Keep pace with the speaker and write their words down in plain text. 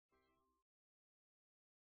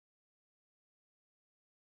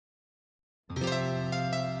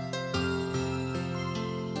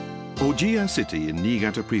Ojiya city in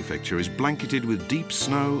Niigata prefecture is blanketed with deep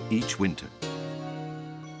snow each winter.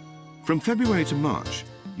 From February to March,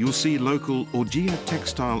 you'll see local Ojiya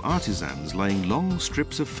textile artisans laying long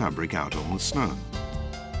strips of fabric out on the snow.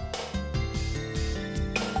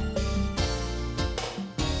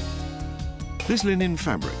 This linen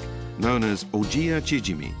fabric, known as Ojiya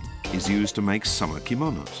chijimi, is used to make summer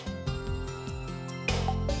kimonos.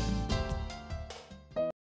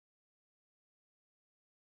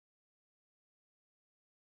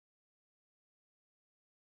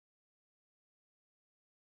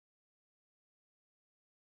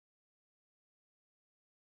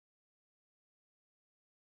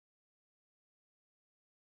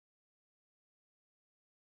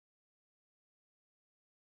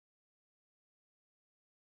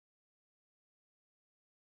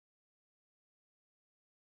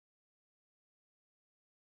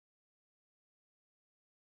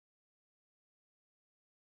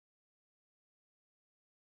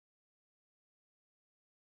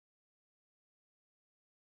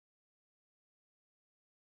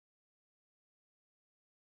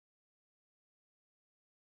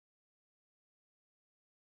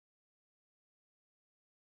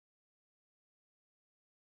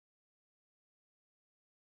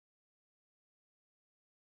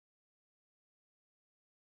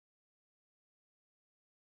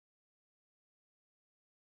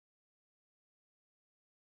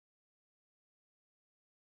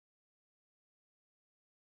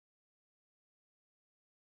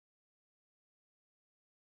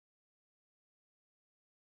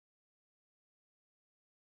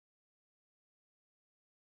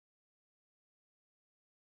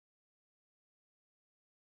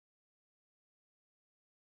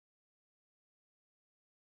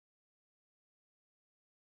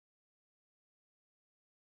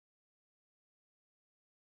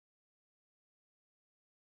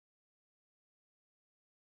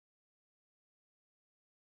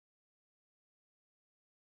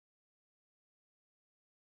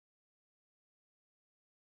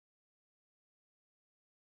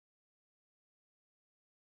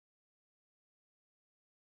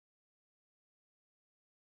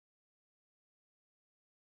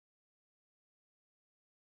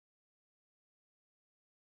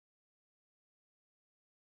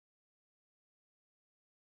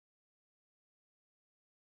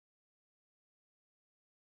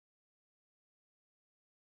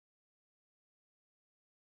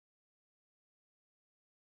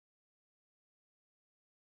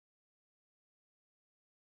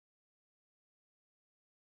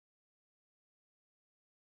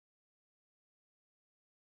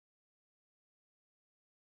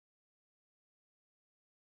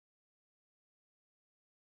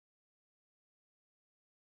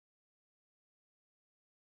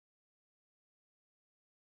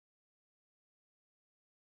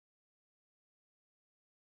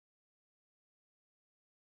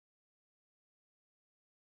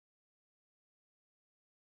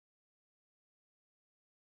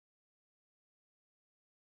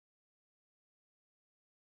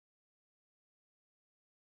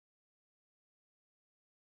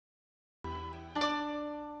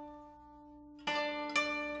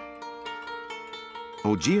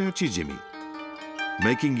 Ojiya chijimi.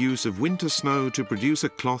 Making use of winter snow to produce a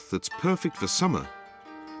cloth that's perfect for summer,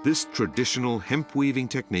 this traditional hemp weaving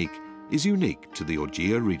technique is unique to the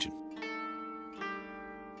Ojiya region.